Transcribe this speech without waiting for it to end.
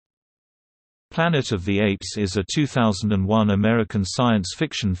Planet of the Apes is a 2001 American science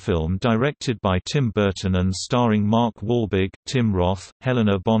fiction film directed by Tim Burton and starring Mark Wahlberg, Tim Roth,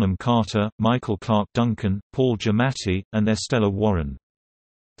 Helena Bonham Carter, Michael Clarke Duncan, Paul Giamatti, and Estella Warren.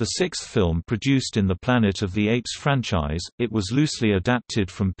 The sixth film produced in the Planet of the Apes franchise, it was loosely adapted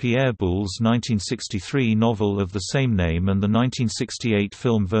from Pierre Boulle's 1963 novel of the same name and the 1968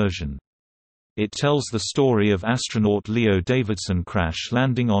 film version. It tells the story of astronaut Leo Davidson crash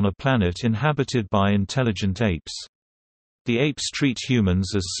landing on a planet inhabited by intelligent apes. The apes treat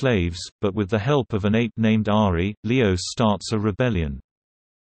humans as slaves, but with the help of an ape named Ari, Leo starts a rebellion.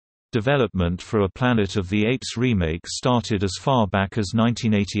 Development for a Planet of the Apes remake started as far back as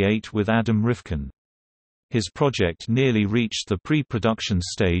 1988 with Adam Rifkin. His project nearly reached the pre-production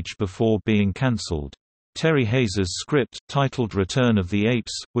stage before being cancelled. Terry Hayes's script, titled Return of the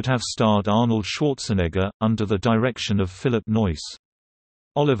Apes, would have starred Arnold Schwarzenegger, under the direction of Philip Noyce.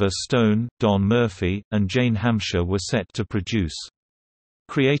 Oliver Stone, Don Murphy, and Jane Hampshire were set to produce.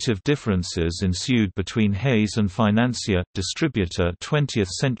 Creative differences ensued between Hayes and financier, distributor 20th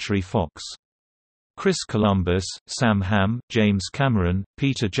Century Fox. Chris Columbus, Sam Hamm, James Cameron,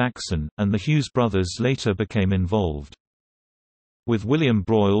 Peter Jackson, and the Hughes brothers later became involved. With William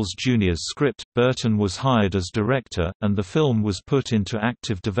Broyles Jr.'s script, Burton was hired as director, and the film was put into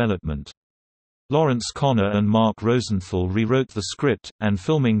active development. Lawrence Connor and Mark Rosenthal rewrote the script, and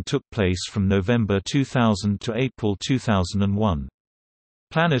filming took place from November 2000 to April 2001.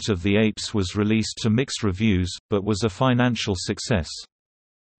 Planet of the Apes was released to mixed reviews, but was a financial success.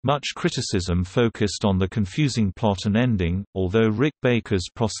 Much criticism focused on the confusing plot and ending, although Rick Baker's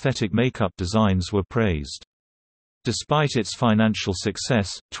prosthetic makeup designs were praised. Despite its financial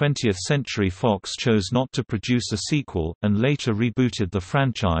success, 20th Century Fox chose not to produce a sequel, and later rebooted the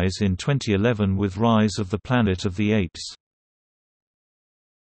franchise in 2011 with Rise of the Planet of the Apes.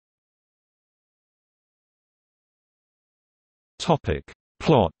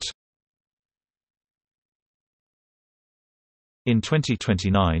 Plot. In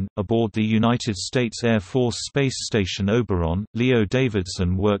 2029, aboard the United States Air Force Space Station Oberon, Leo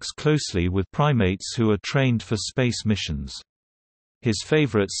Davidson works closely with primates who are trained for space missions. His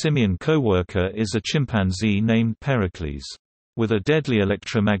favorite simian co-worker is a chimpanzee named Pericles. With a deadly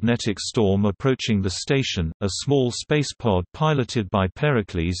electromagnetic storm approaching the station, a small space pod piloted by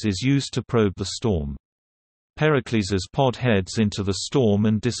Pericles is used to probe the storm. Pericles's pod heads into the storm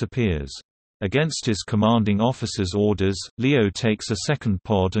and disappears. Against his commanding officer's orders, Leo takes a second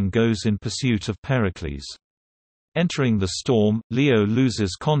pod and goes in pursuit of Pericles. Entering the storm, Leo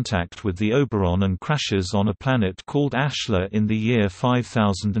loses contact with the Oberon and crashes on a planet called Ashla in the year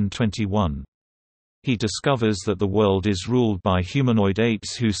 5021. He discovers that the world is ruled by humanoid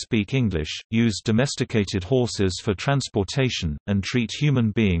apes who speak English, use domesticated horses for transportation, and treat human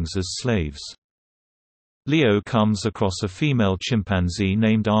beings as slaves. Leo comes across a female chimpanzee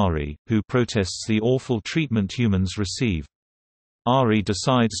named Ari, who protests the awful treatment humans receive. Ari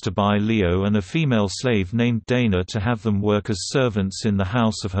decides to buy Leo and a female slave named Dana to have them work as servants in the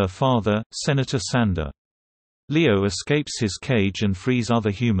house of her father, Senator Sander. Leo escapes his cage and frees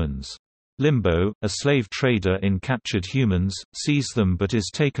other humans. Limbo, a slave trader in captured humans, sees them but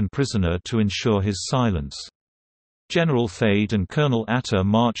is taken prisoner to ensure his silence. General Thade and Colonel Atta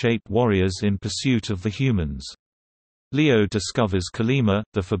march ape warriors in pursuit of the humans. Leo discovers Kalima,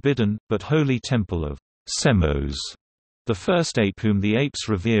 the forbidden, but holy temple of Semos, the first ape whom the apes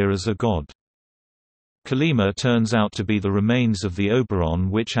revere as a god. Kalima turns out to be the remains of the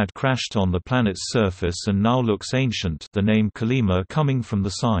Oberon which had crashed on the planet's surface and now looks ancient, the name Kalima coming from the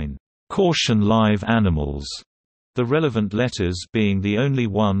sign, "Caution Live Animals", the relevant letters being the only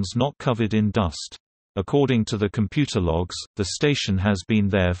ones not covered in dust. According to the computer logs, the station has been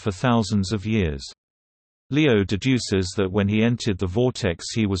there for thousands of years. Leo deduces that when he entered the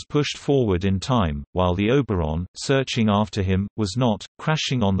vortex he was pushed forward in time, while the Oberon, searching after him, was not,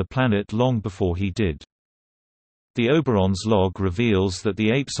 crashing on the planet long before he did. The Oberon's log reveals that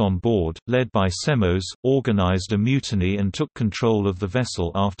the apes on board, led by Semos, organized a mutiny and took control of the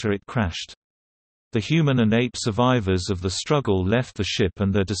vessel after it crashed. The human and ape survivors of the struggle left the ship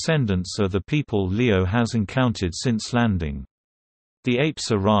and their descendants are the people Leo has encountered since landing. The apes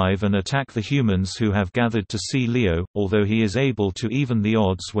arrive and attack the humans who have gathered to see Leo, although he is able to even the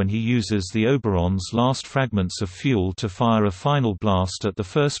odds when he uses the Oberon's last fragments of fuel to fire a final blast at the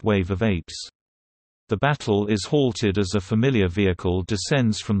first wave of apes. The battle is halted as a familiar vehicle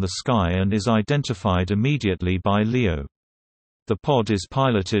descends from the sky and is identified immediately by Leo. The pod is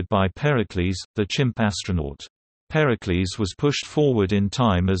piloted by Pericles, the chimp astronaut. Pericles was pushed forward in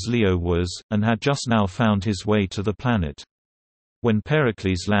time as Leo was, and had just now found his way to the planet. When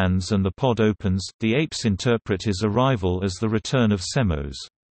Pericles lands and the pod opens, the apes interpret his arrival as the return of Semos.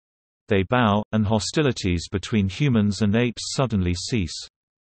 They bow, and hostilities between humans and apes suddenly cease.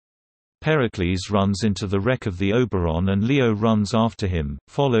 Pericles runs into the wreck of the Oberon and Leo runs after him,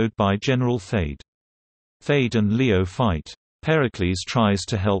 followed by General Thade. Thade and Leo fight. Pericles tries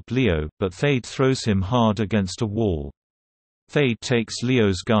to help Leo, but Thade throws him hard against a wall. Thade takes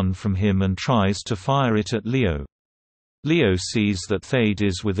Leo's gun from him and tries to fire it at Leo. Leo sees that Thade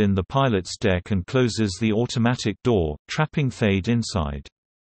is within the pilot's deck and closes the automatic door, trapping Thade inside.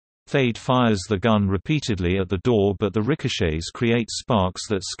 Thade fires the gun repeatedly at the door, but the ricochets create sparks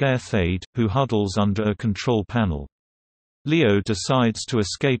that scare Thade, who huddles under a control panel. Leo decides to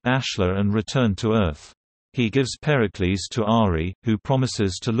escape Ashlar and return to Earth. He gives Pericles to Ari, who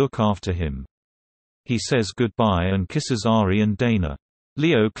promises to look after him. He says goodbye and kisses Ari and Dana.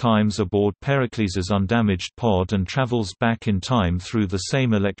 Leo climbs aboard Pericles's undamaged pod and travels back in time through the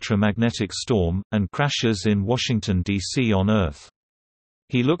same electromagnetic storm, and crashes in Washington, D.C. on Earth.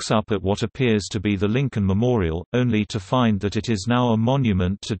 He looks up at what appears to be the Lincoln Memorial, only to find that it is now a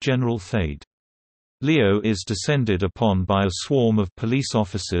monument to General Thade. Leo is descended upon by a swarm of police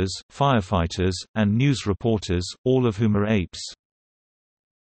officers, firefighters, and news reporters, all of whom are apes.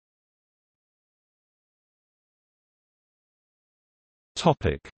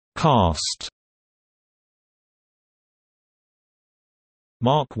 Cast.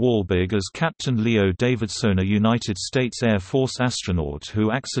 Mark Wahlberg as Captain Leo Davidson, a United States Air Force astronaut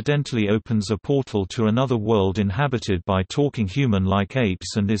who accidentally opens a portal to another world inhabited by talking human-like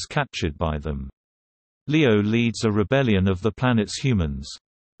apes and is captured by them. Leo leads a rebellion of the planet's humans.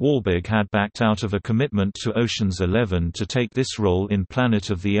 Wahlberg had backed out of a commitment to Ocean's 11 to take this role in Planet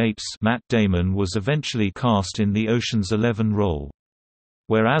of the Apes. Matt Damon was eventually cast in the Ocean's 11 role.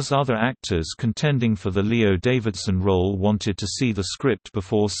 Whereas other actors contending for the Leo Davidson role wanted to see the script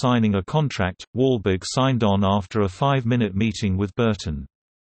before signing a contract, Wahlberg signed on after a 5-minute meeting with Burton.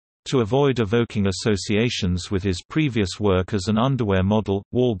 To avoid evoking associations with his previous work as an underwear model,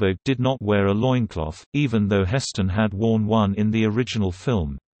 Wahlberg did not wear a loincloth, even though Heston had worn one in the original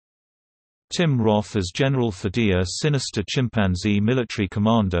film. Tim Roth as General Thade, a sinister chimpanzee military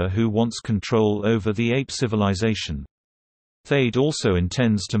commander who wants control over the ape civilization. Thade also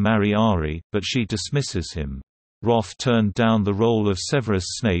intends to marry Ari, but she dismisses him. Roth turned down the role of Severus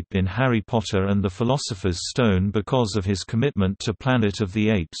Snape in Harry Potter and the Philosopher's Stone because of his commitment to Planet of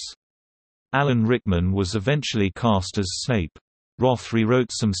the Apes. Alan Rickman was eventually cast as Snape. Roth rewrote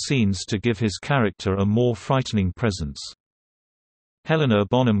some scenes to give his character a more frightening presence. Helena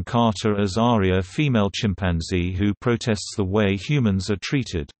Bonham Carter as Aria, a female chimpanzee who protests the way humans are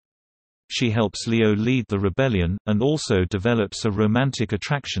treated. She helps Leo lead the rebellion, and also develops a romantic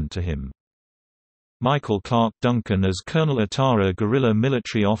attraction to him. Michael Clark Duncan as Colonel Atara, guerrilla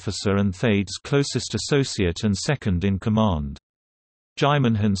military officer and Thade's closest associate and second in command.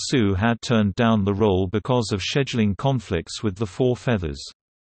 Jaimin Hansu had turned down the role because of scheduling conflicts with the Four Feathers.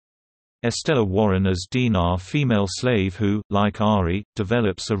 Estella Warren as Dinar, female slave who, like Ari,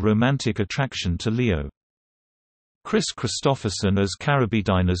 develops a romantic attraction to Leo. Chris Christopherson as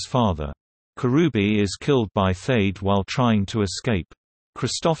Karabidina's father. Karubi is killed by Thade while trying to escape.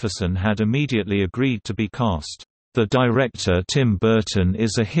 Christopherson had immediately agreed to be cast. "The director Tim Burton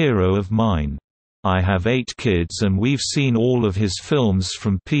is a hero of mine. I have 8 kids and we've seen all of his films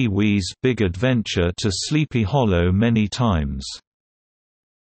from Pee-wee's Big Adventure to Sleepy Hollow many times."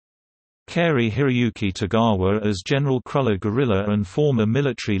 Kari Hiroyuki Tagawa as General Kruller, gorilla and former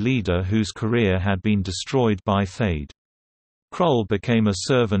military leader whose career had been destroyed by Thade. Krull became a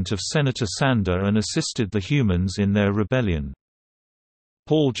servant of Senator Sander and assisted the humans in their rebellion.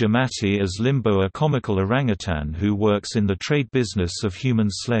 Paul Giamatti as Limbo, a comical orangutan who works in the trade business of human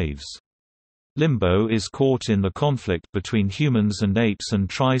slaves. Limbo is caught in the conflict between humans and apes and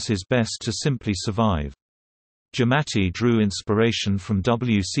tries his best to simply survive. Giamatti drew inspiration from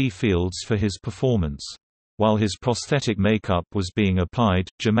W.C. Fields for his performance. While his prosthetic makeup was being applied,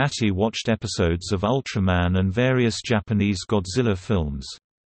 Giamatti watched episodes of Ultraman and various Japanese Godzilla films.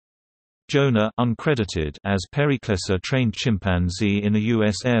 Jonah uncredited as Pericles, a trained chimpanzee in a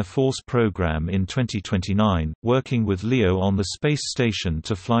U.S. Air Force program in 2029, working with Leo on the space station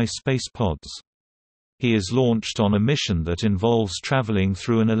to fly space pods. He is launched on a mission that involves traveling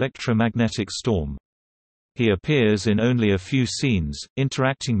through an electromagnetic storm. He appears in only a few scenes,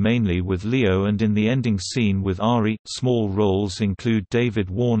 interacting mainly with Leo and in the ending scene with Ari. Small roles include David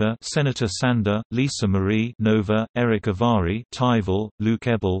Warner, Senator Sander, Lisa Marie, Nova, Eric Avari, Tyvel, Luke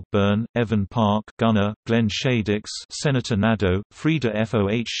Ebel, Byrne, Evan Park, Gunner, Glenn Shadix, Senator Nadeau, Frida Foh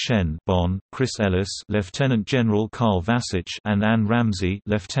Shen, Bon, Chris Ellis, Lieutenant General Carl Vasich, and Anne Ramsey,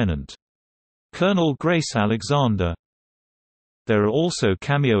 Lieutenant Colonel Grace Alexander. There are also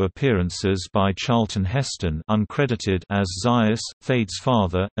cameo appearances by Charlton Heston, uncredited, as Zaius, Thade's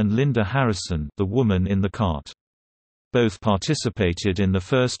father, and Linda Harrison, the woman in the cart. Both participated in the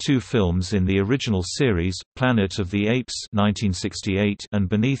first two films in the original series, Planet of the Apes (1968) and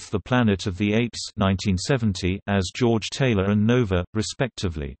Beneath the Planet of the Apes (1970), as George Taylor and Nova,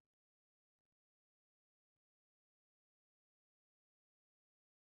 respectively.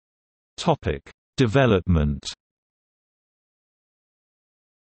 Topic: Development.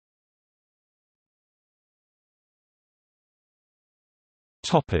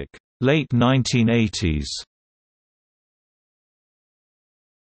 Late 1980s.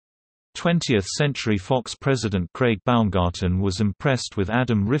 20th-century Fox president Craig Baumgarten was impressed with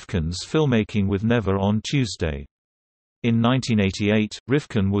Adam Rifkin's filmmaking with Never on Tuesday. In 1988,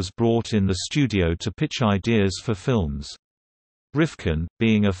 Rifkin was brought in the studio to pitch ideas for films. Rifkin,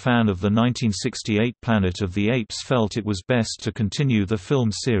 being a fan of the 1968 Planet of the Apes, felt it was best to continue the film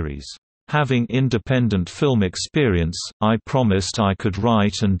series. Having independent film experience, I promised I could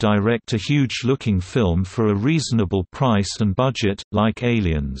write and direct a huge-looking film for a reasonable price and budget, like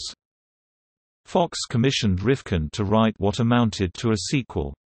Aliens. Fox commissioned Rifkin to write what amounted to a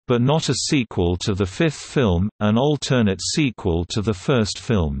sequel, but not a sequel to the fifth film, an alternate sequel to the first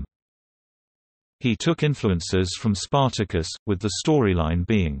film. He took influences from Spartacus, with the storyline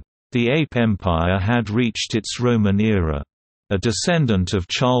being, the Ape Empire had reached its Roman era. A descendant of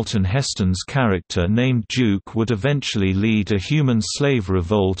Charlton Heston's character named Duke would eventually lead a human slave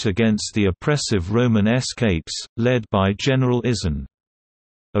revolt against the oppressive Roman-esque apes, led by General Izan.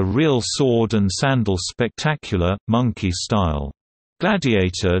 A real sword and sandal spectacular, monkey style.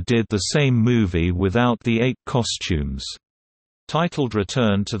 Gladiator did the same movie without the ape costumes. Titled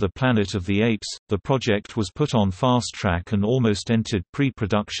Return to the Planet of the Apes, the project was put on fast track and almost entered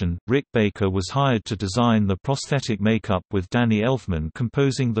pre-production. Rick Baker was hired to design the prosthetic makeup, with Danny Elfman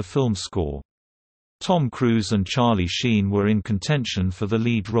composing the film score. Tom Cruise and Charlie Sheen were in contention for the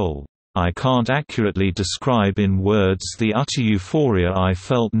lead role. I can't accurately describe in words the utter euphoria I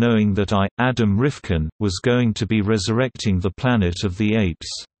felt knowing that I, Adam Rifkin, was going to be resurrecting the Planet of the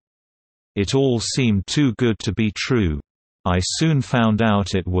Apes. It all seemed too good to be true. I soon found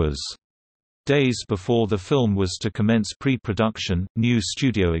out it was. Days before the film was to commence pre-production, new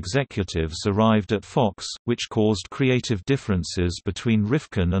studio executives arrived at Fox, which caused creative differences between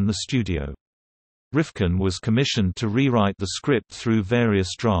Rifkin and the studio. Rifkin was commissioned to rewrite the script through various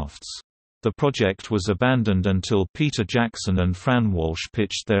drafts. The project was abandoned until Peter Jackson and Fran Walsh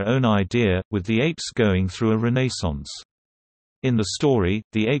pitched their own idea, with the apes going through a renaissance. In the story,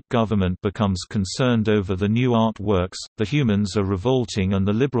 the ape government becomes concerned over the new artworks, the humans are revolting and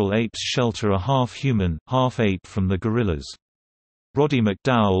the liberal apes shelter a half-human, half-ape from the gorillas. Roddy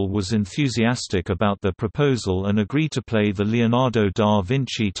McDowall was enthusiastic about their proposal and agreed to play the Leonardo da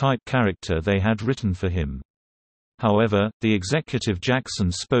Vinci-type character they had written for him. However, the executive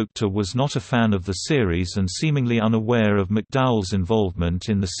Jackson spoke to was not a fan of the series and seemingly unaware of McDowall's involvement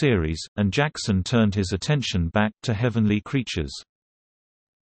in the series, and Jackson turned his attention back to Heavenly Creatures.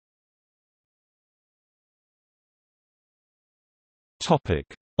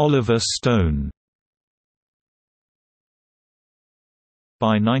 Oliver Stone.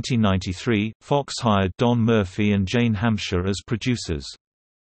 By 1993, Fox hired Don Murphy and Jane Hampshire as producers.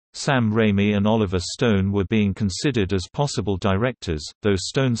 Sam Raimi and Oliver Stone were being considered as possible directors, though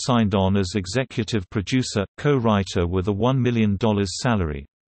Stone signed on as executive producer, co-writer with a $1 million salary.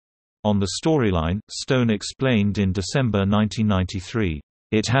 On the storyline, Stone explained in December 1993,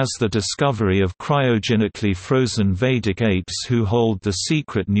 "It has the discovery of cryogenically frozen Vedic apes who hold the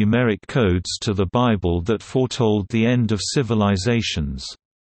secret numeric codes to the Bible that foretold the end of civilizations.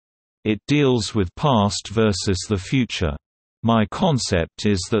 It deals with past versus the future. My concept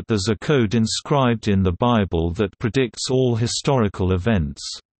is that there's a code inscribed in the Bible that predicts all historical events.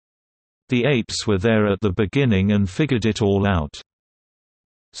 The apes were there at the beginning and figured it all out."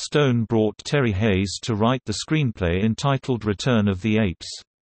 Stone brought Terry Hayes to write the screenplay entitled Return of the Apes.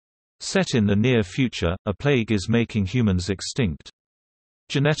 Set in the near future, a plague is making humans extinct.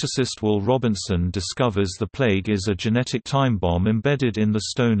 Geneticist Will Robinson discovers the plague is a genetic time bomb embedded in the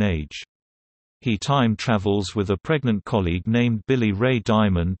Stone Age. He time travels with a pregnant colleague named Billy Ray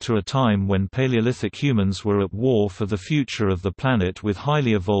Diamond to a time when Paleolithic humans were at war for the future of the planet with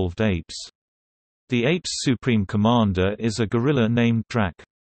highly evolved apes. The Apes' supreme commander is a gorilla named Drac.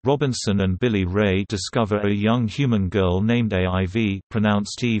 Robinson and Billy Ray discover a young human girl named AIV,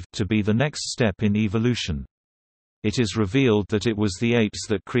 pronounced Eve, to be the next step in evolution. It is revealed that it was the apes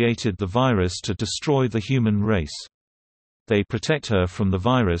that created the virus to destroy the human race. They protect her from the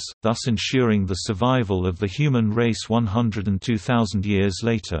virus, thus ensuring the survival of the human race 102,000 years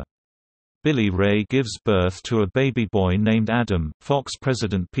later. Billy Ray gives birth to a baby boy named Adam. Fox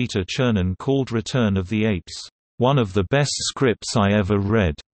president Peter Chernin called Return of the Apes, "one of the best scripts I ever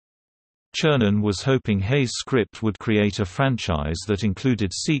read." Chernin was hoping Hayes' script would create a franchise that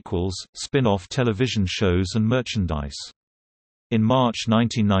included sequels, spin-off television shows and merchandise. In March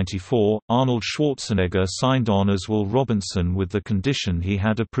 1994, Arnold Schwarzenegger signed on as Will Robinson with the condition he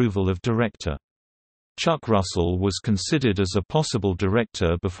had approval of director. Chuck Russell was considered as a possible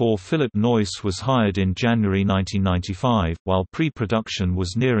director before Philip Noyce was hired in January 1995, while pre-production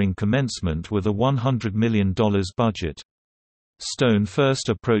was nearing commencement with a $100 million budget. Stone first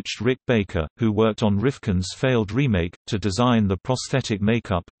approached Rick Baker, who worked on Rifkin's failed remake, to design the prosthetic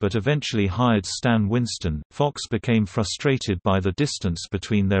makeup, but eventually hired Stan Winston. Fox became frustrated by the distance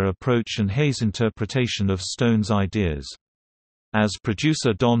between their approach and Hayes' interpretation of Stone's ideas. As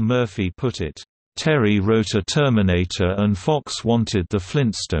producer Don Murphy put it, "Terry wrote a Terminator and Fox wanted the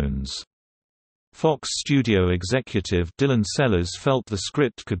Flintstones." Fox studio executive Dylan Sellers felt the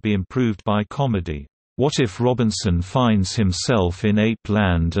script could be improved by comedy. What if Robinson finds himself in ape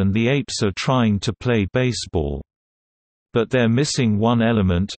land and the apes are trying to play baseball? But they're missing one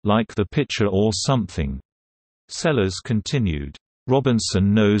element, like the pitcher or something. Sellers continued,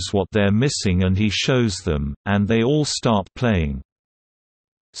 Robinson knows what they're missing and he shows them, and they all start playing.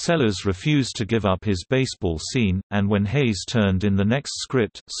 Sellers refused to give up his baseball scene, and when Hayes turned in the next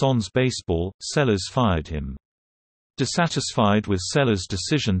script, Sans Baseball, Sellers fired him. Dissatisfied with Sellers'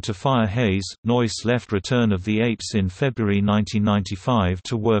 decision to fire Hayes, Noyce left Return of the Apes in February 1995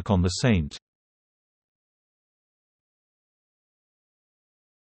 to work on The Saint.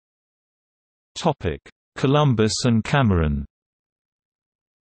 Columbus and Cameron.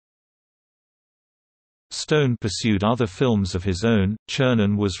 Stone pursued other films of his own.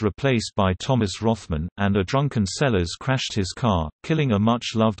 Chernin was replaced by Thomas Rothman, and a drunken Sellers crashed his car, killing a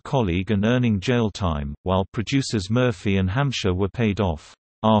much-loved colleague and earning jail time, while producers Murphy and Hampshire were paid off.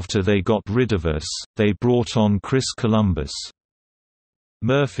 After they got rid of us, they brought on Chris Columbus.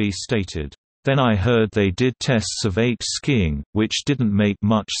 Murphy stated, "Then I heard they did tests of ape skiing, which didn't make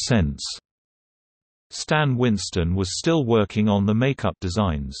much sense." Stan Winston was still working on the makeup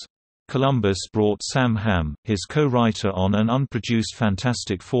designs. Columbus brought Sam Hamm, his co-writer on an unproduced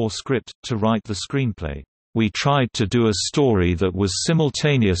Fantastic Four script, to write the screenplay. "We tried to do a story that was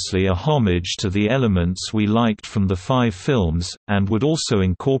simultaneously a homage to the elements we liked from the 5 films, and would also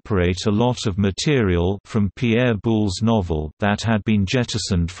incorporate a lot of material from Pierre Boulle's novel that had been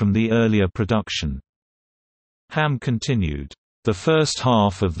jettisoned from the earlier production." Hamm continued, "The first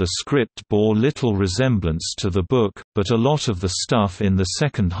half of the script bore little resemblance to the book, but a lot of the stuff in the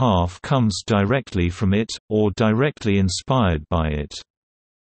second half comes directly from it, or directly inspired by it."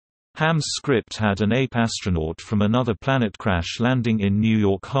 Hamm's script had an ape astronaut from another planet crash landing in New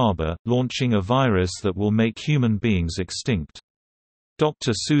York Harbor, launching a virus that will make human beings extinct.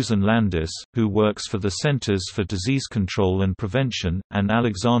 Dr. Susan Landis, who works for the Centers for Disease Control and Prevention, and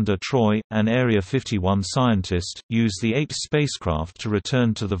Alexander Troy, an Area 51 scientist, use the Apes spacecraft to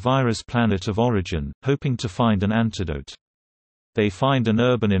return to the virus planet of origin, hoping to find an antidote. They find an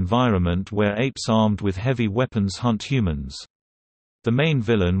urban environment where apes armed with heavy weapons hunt humans. The main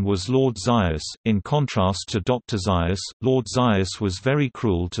villain was Lord Zaius. In contrast to Dr. Zaius, Lord Zaius was very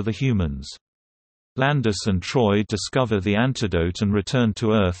cruel to the humans. Landis and Troy discover the antidote and return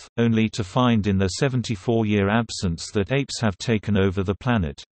to Earth, only to find in their 74-year absence that apes have taken over the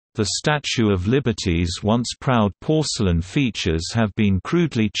planet. The Statue of Liberty's once proud porcelain features have been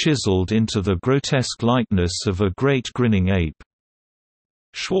crudely chiseled into the grotesque likeness of a great grinning ape.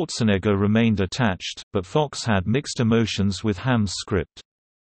 Schwarzenegger remained attached, but Fox had mixed emotions with Hamm's script.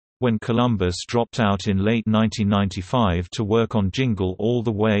 When Columbus dropped out in late 1995 to work on Jingle All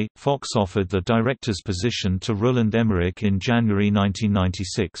the Way, Fox offered the director's position to Roland Emmerich in January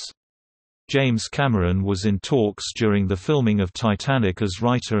 1996. James Cameron was in talks during the filming of Titanic as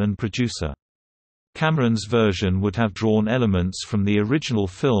writer and producer. Cameron's version would have drawn elements from the original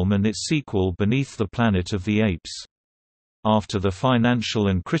film and its sequel Beneath the Planet of the Apes. After the financial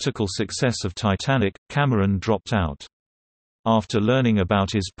and critical success of Titanic, Cameron dropped out. After learning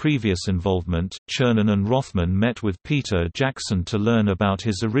about his previous involvement, Chernin and Rothman met with Peter Jackson to learn about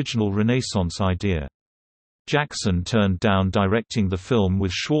his original Renaissance idea. Jackson turned down directing the film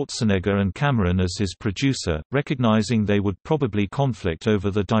with Schwarzenegger and Cameron as his producer, recognizing they would probably conflict over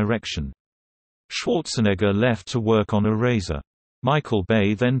the direction. Schwarzenegger left to work on Eraser. Michael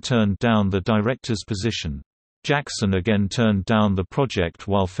Bay then turned down the director's position. Jackson again turned down the project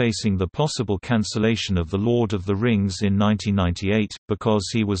while facing the possible cancellation of The Lord of the Rings in 1998, because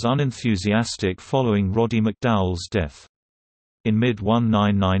he was unenthusiastic following Roddy McDowall's death. In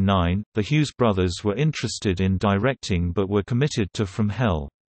mid-1999, the Hughes brothers were interested in directing but were committed to From Hell.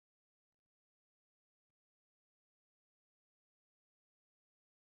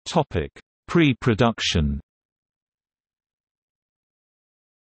 Pre-production.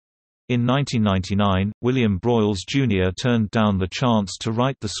 In 1999, William Broyles Jr. turned down the chance to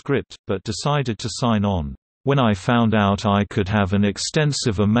write the script, but decided to sign on, "when I found out I could have an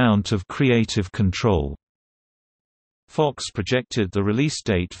extensive amount of creative control." Fox projected the release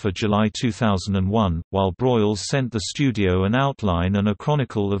date for July 2001, while Broyles sent the studio an outline and a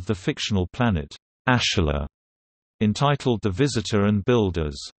chronicle of the fictional planet, Ashila, entitled The Visitor and billed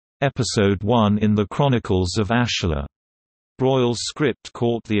as Episode 1 in the Chronicles of Ashila. Broyles' script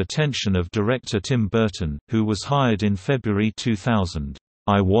caught the attention of director Tim Burton, who was hired in February 2000.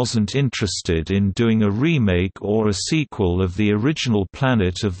 "I wasn't interested in doing a remake or a sequel of the original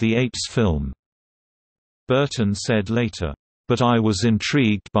Planet of the Apes film," Burton said later, "but I was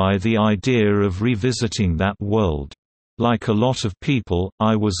intrigued by the idea of revisiting that world. Like a lot of people,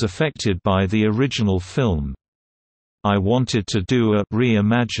 I was affected by the original film. I wanted to do a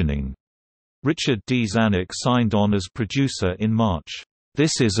reimagining." Richard D. Zanuck signed on as producer in March.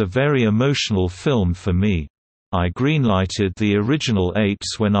 "This is a very emotional film for me. I greenlighted the original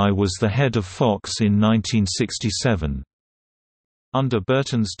Apes when I was the head of Fox in 1967. Under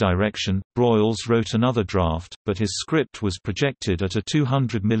Burton's direction, Broyles wrote another draft, but his script was projected at a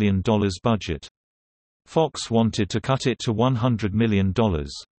 $200 million budget. Fox wanted to cut it to $100 million.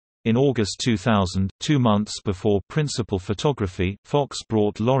 In August 2000, 2 months before principal photography, Fox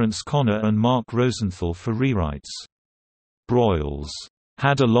brought Lawrence Konner and Mark Rosenthal for rewrites. Broyles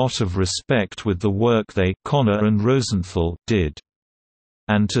had a lot of respect with the work they, Konner and Rosenthal, did.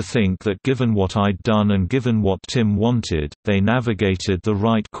 And to think that given what I'd done and given what Tim wanted, they navigated the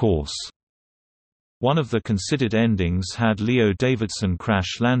right course. One of the considered endings had Leo Davidson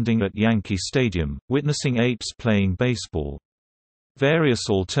crash landing at Yankee Stadium, witnessing Apes playing baseball. Various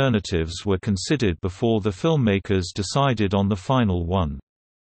alternatives were considered before the filmmakers decided on the final one.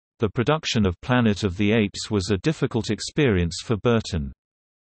 The production of Planet of the Apes was a difficult experience for Burton.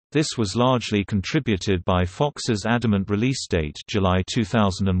 This was largely contributed by Fox's adamant release date, July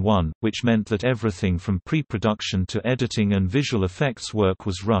 2001, which meant that everything from pre-production to editing and visual effects work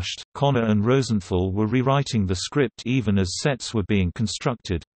was rushed. Konner and Rosenthal were rewriting the script even as sets were being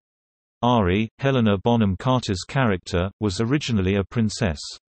constructed. Ari, Helena Bonham Carter's character, was originally a princess.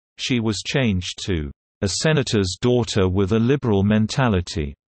 She was changed to a senator's daughter with a liberal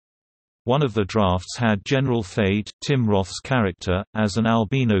mentality. One of the drafts had General Thade, Tim Roth's character, as an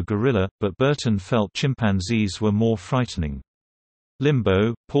albino gorilla, but Burton felt chimpanzees were more frightening.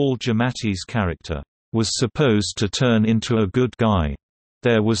 Limbo, Paul Giamatti's character, was supposed to turn into a good guy.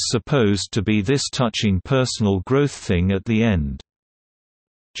 There was supposed to be this touching personal growth thing at the end.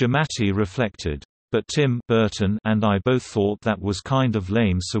 Giamatti reflected, "But Tim, Burton, and I both thought that was kind of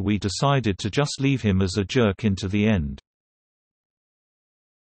lame, so we decided to just leave him as a jerk into the end."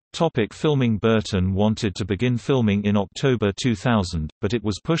 Filming. Burton wanted to begin filming in October 2000, but it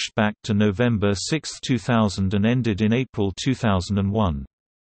was pushed back to November 6, 2000 and ended in April 2001.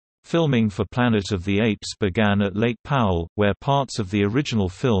 Filming for Planet of the Apes began at Lake Powell, where parts of the original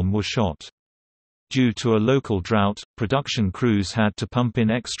film were shot. Due to a local drought, production crews had to pump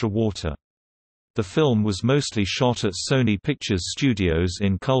in extra water. The film was mostly shot at Sony Pictures Studios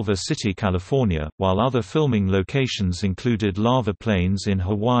in Culver City, California, while other filming locations included lava plains in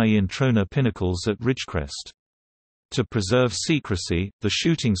Hawaii and Trona Pinnacles at Ridgecrest. To preserve secrecy, the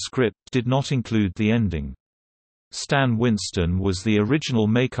shooting script did not include the ending. Stan Winston was the original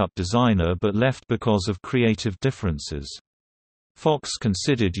makeup designer but left because of creative differences. Fox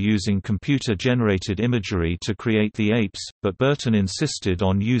considered using computer-generated imagery to create the apes, but Burton insisted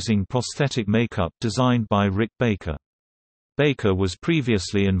on using prosthetic makeup designed by Rick Baker. Baker was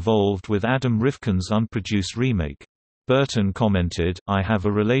previously involved with Adam Rifkin's unproduced remake. Burton commented, "I have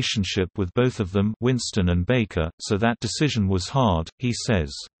a relationship with both of them, Winston and Baker, so that decision was hard," he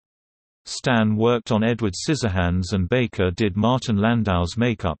says. Stan worked on Edward Scissorhands and Baker did Martin Landau's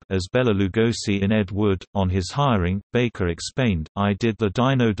makeup as Bela Lugosi in Ed Wood. On his hiring, Baker explained, "I did the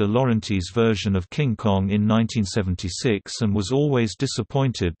Dino De Laurentiis version of King Kong in 1976 and was always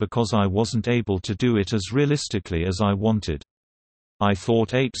disappointed because I wasn't able to do it as realistically as I wanted. I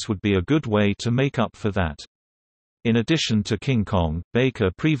thought Apes would be a good way to make up for that." In addition to King Kong,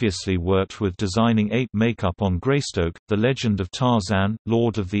 Baker previously worked with designing ape makeup on Greystoke, The Legend of Tarzan,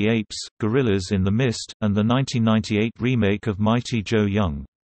 Lord of the Apes, Gorillas in the Mist, and the 1998 remake of Mighty Joe Young.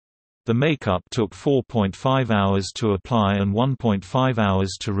 The makeup took 4.5 hours to apply and 1.5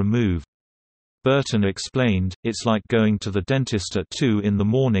 hours to remove. Burton explained, "It's like going to the dentist at 2 in the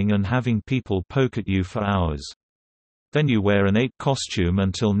morning and having people poke at you for hours. Then you wear an ape costume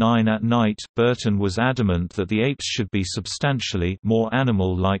until 9 at night." Burton was adamant that the apes should be substantially more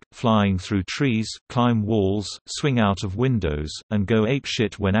animal-like, flying through trees, climb walls, swing out of windows, and go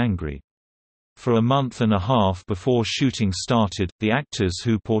apeshit when angry. For a month and a half before shooting started, the actors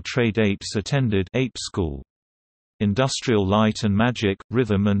who portrayed apes attended ape school. Industrial Light and Magic,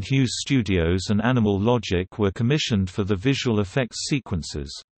 Rhythm and Hughes Studios and Animal Logic were commissioned for the visual effects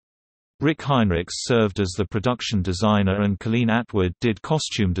sequences. Rick Heinrichs served as the production designer and Colleen Atwood did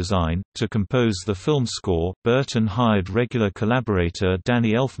costume design. To compose the film score, Burton hired regular collaborator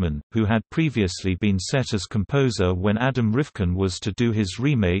Danny Elfman, who had previously been set as composer when Adam Rifkin was to do his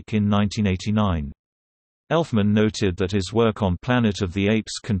remake in 1989. Elfman noted that his work on Planet of the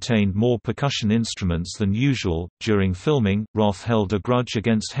Apes contained more percussion instruments than usual. During filming, Roth held a grudge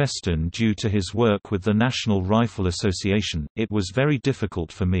against Heston due to his work with the National Rifle Association. "It was very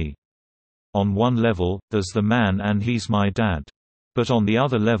difficult for me. On one level, there's the man and he's my dad. But on the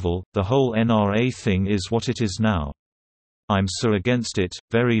other level, the whole NRA thing is what it is now. I'm so against it,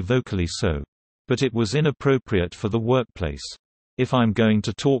 very vocally so. But it was inappropriate for the workplace. If I'm going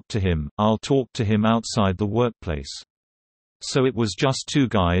to talk to him, I'll talk to him outside the workplace." So it was just two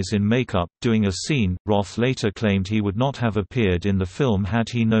guys in makeup, doing a scene. Roth later claimed he would not have appeared in the film had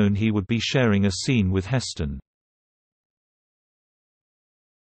he known he would be sharing a scene with Heston.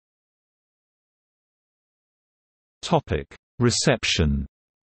 Reception.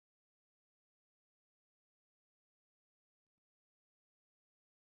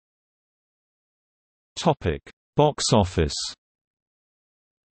 Box office.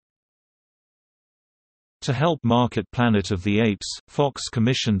 To help market Planet of the Apes, Fox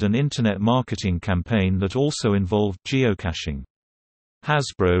commissioned an internet marketing campaign that also involved geocaching.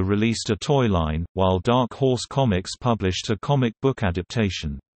 Hasbro released a toy line, while Dark Horse Comics published a comic book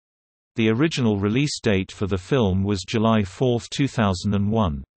adaptation. The original release date for the film was July 4,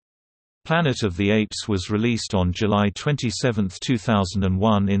 2001. Planet of the Apes was released on July 27,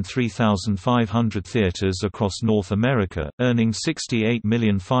 2001 in 3,500 theaters across North America, earning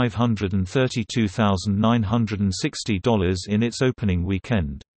 $68,532,960 in its opening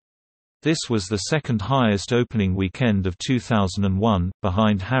weekend. This was the second highest opening weekend of 2001,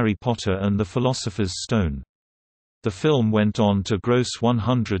 behind Harry Potter and the Philosopher's Stone. The film went on to gross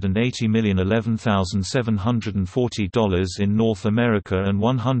 $180,011,740 in North America and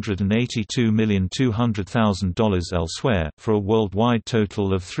 $182,200,000 elsewhere, for a worldwide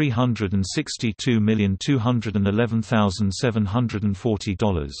total of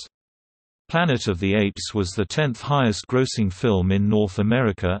 $362,211,740. Planet of the Apes was the 10th highest grossing film in North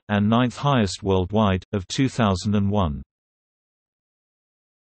America, and 9th highest worldwide, of 2001.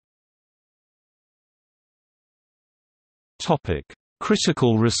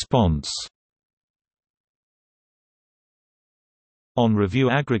 Critical response. On review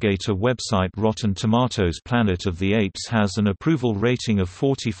aggregator website Rotten Tomatoes, Planet of the Apes has an approval rating of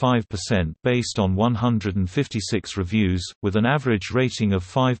 45% based on 156 reviews, with an average rating of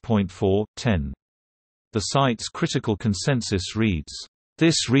 5.4/10. The site's critical consensus reads,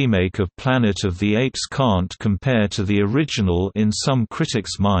 "This remake of Planet of the Apes can't compare to the original in some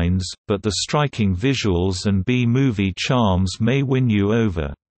critics' minds, but the striking visuals and B-movie charms may win you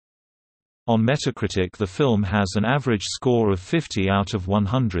over." On Metacritic, the film has an average score of 50 out of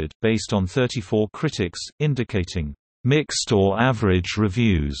 100, based on 34 critics, indicating mixed or average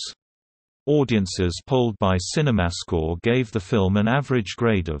reviews. Audiences polled by CinemaScore gave the film an average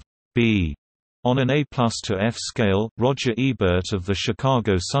grade of B. On an A+ to F scale. Roger Ebert of the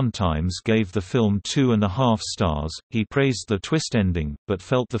Chicago Sun-Times gave the film 2.5 stars. He praised the twist ending, but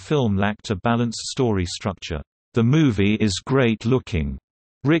felt the film lacked a balanced story structure. "The movie is great looking.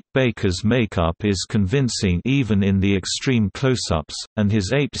 Rick Baker's makeup is convincing even in the extreme close-ups, and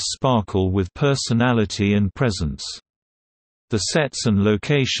his apes sparkle with personality and presence. The sets and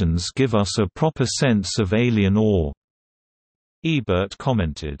locations give us a proper sense of alien awe." Ebert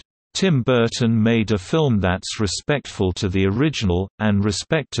commented, Tim Burton made a film that's respectful to the original, and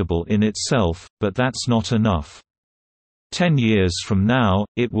respectable in itself, but that's not enough. 10 years from now,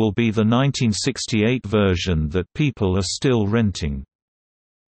 it will be the 1968 version that people are still renting."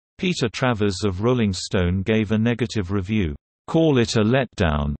 Peter Travers of Rolling Stone gave a negative review, "Call it a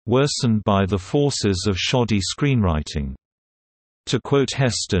letdown, worsened by the forces of shoddy screenwriting." To quote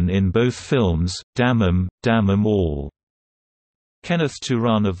Heston in both films, damn 'em all." Kenneth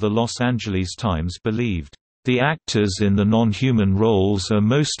Turan of the Los Angeles Times believed, "The actors in the non-human roles are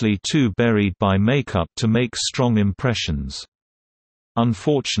mostly too buried by makeup to make strong impressions.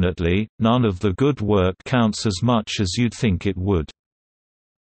 Unfortunately, none of the good work counts as much as you'd think it would."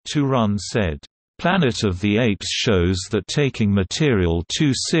 Turan said, "Planet of the Apes shows that taking material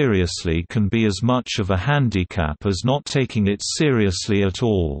too seriously can be as much of a handicap as not taking it seriously at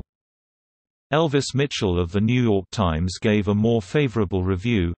all." Elvis Mitchell of The New York Times gave a more favorable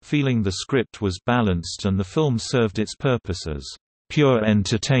review, feeling the script was balanced and the film served its purpose as pure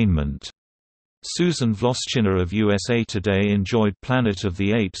entertainment. Susan Vloschiner of USA Today enjoyed Planet of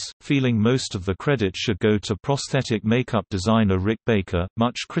the Apes, feeling most of the credit should go to prosthetic makeup designer Rick Baker.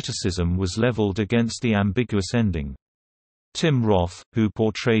 Much criticism was leveled against the ambiguous ending. Tim Roth, who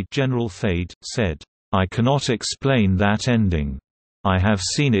portrayed General Thade, said, "I cannot explain that ending. I have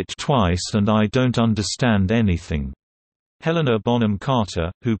seen it twice and I don't understand anything." Helena Bonham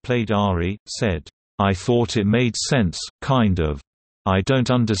Carter, who played Ari, said, "I thought it made sense, kind of. I don't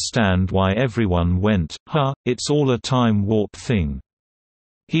understand why everyone went, huh, it's all a time warp thing.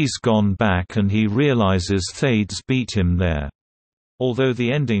 He's gone back and he realizes Thade's beat him there." Although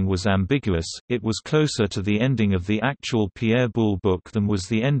the ending was ambiguous, it was closer to the ending of the actual Pierre Boulle book than was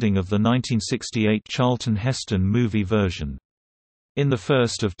the ending of the 1968 Charlton Heston movie version. In the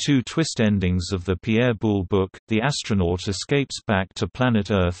first of two twist endings of the Pierre Boulle book, the astronaut escapes back to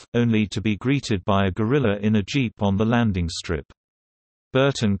planet Earth, only to be greeted by a gorilla in a jeep on the landing strip.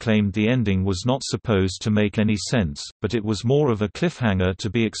 Burton claimed the ending was not supposed to make any sense, but it was more of a cliffhanger to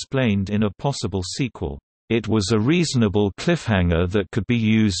be explained in a possible sequel. It was a reasonable cliffhanger that could be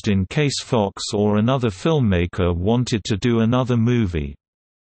used in case Fox or another filmmaker wanted to do another movie.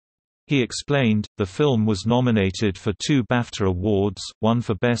 He explained, the film was nominated for 2 BAFTA awards, one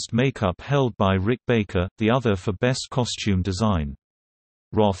for Best Makeup held by Rick Baker, the other for Best Costume Design.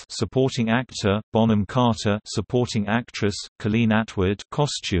 Roth Supporting Actor, Bonham Carter Supporting Actress, Colleen Atwood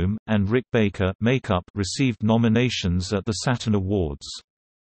Costume, and Rick Baker Makeup received nominations at the Saturn Awards.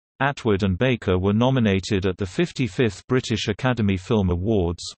 Atwood and Baker were nominated at the 55th British Academy Film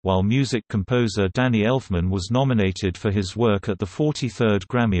Awards, while music composer Danny Elfman was nominated for his work at the 43rd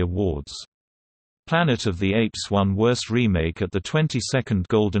Grammy Awards. Planet of the Apes won Worst Remake at the 22nd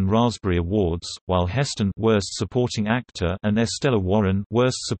Golden Raspberry Awards, while Heston Worst Supporting Actor and Estella Warren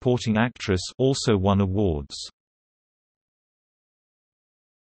Worst Supporting Actress also won awards.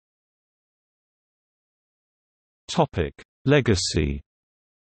 Topic: Legacy.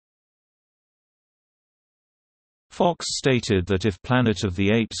 Fox stated that if Planet of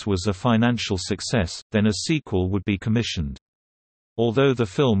the Apes was a financial success, then a sequel would be commissioned. Although the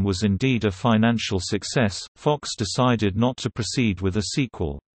film was indeed a financial success, Fox decided not to proceed with a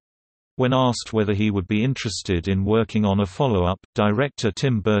sequel. When asked whether he would be interested in working on a follow-up, director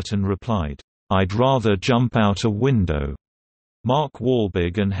Tim Burton replied, "I'd rather jump out a window." Mark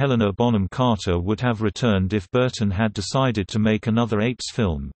Wahlberg and Helena Bonham Carter would have returned if Burton had decided to make another Apes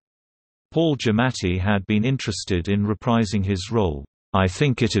film. Paul Giamatti had been interested in reprising his role. "I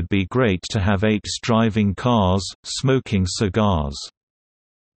think it'd be great to have apes driving cars, smoking cigars."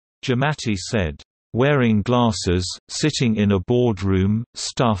 Giamatti said, "Wearing glasses, sitting in a boardroom,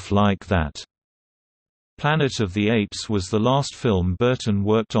 stuff like that." Planet of the Apes was the last film Burton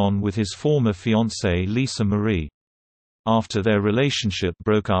worked on with his former fiancée Lisa Marie. After their relationship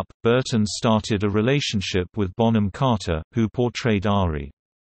broke up, Burton started a relationship with Bonham Carter, who portrayed Ari.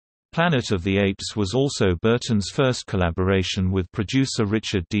 Planet of the Apes was also Burton's first collaboration with producer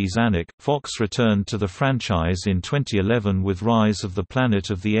Richard D. Zanuck. Fox returned to the franchise in 2011 with Rise of the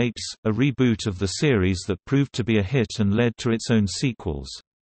Planet of the Apes, a reboot of the series that proved to be a hit and led to its own sequels.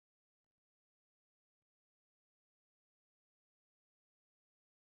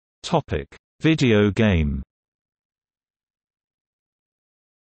 Topic: Video game.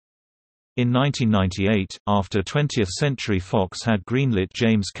 In 1998, after 20th Century Fox had greenlit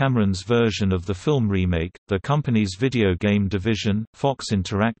James Cameron's version of the film remake, the company's video game division, Fox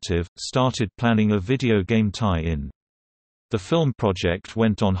Interactive, started planning a video game tie-in. The film project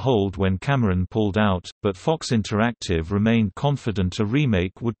went on hold when Cameron pulled out, but Fox Interactive remained confident a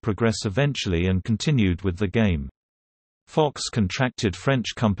remake would progress eventually and continued with the game. Fox contracted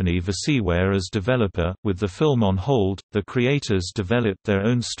French company Viceware as developer. With the film on hold, the creators developed their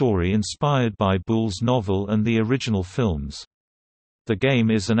own story inspired by Boule's novel and the original films. The game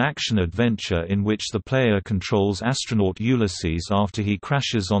is an action-adventure in which the player controls astronaut Ulysses after he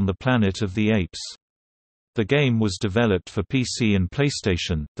crashes on the planet of the Apes. The game was developed for PC and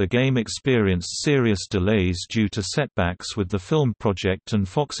PlayStation. The game experienced serious delays due to setbacks with the film project and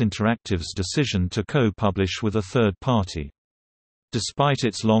Fox Interactive's decision to co-publish with a third party. Despite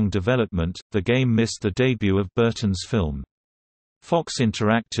its long development, the game missed the debut of Burton's film. Fox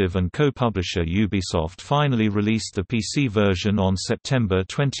Interactive and co-publisher Ubisoft finally released the PC version on September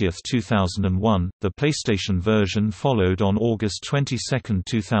 20, 2001. The PlayStation version followed on August 22,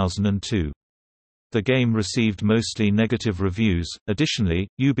 2002. The game received mostly negative reviews. Additionally,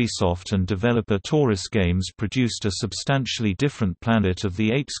 Ubisoft and developer Taurus Games produced a substantially different Planet of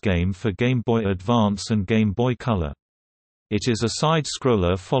the Apes game for Game Boy Advance and Game Boy Color. It is a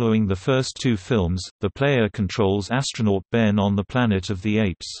side-scroller following the first two films. The player controls astronaut Ben on the Planet of the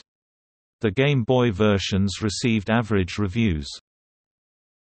Apes. The Game Boy versions received average reviews.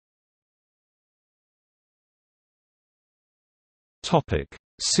 Topic: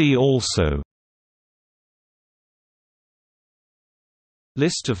 See also.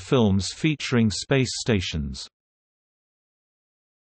 List of films featuring space stations.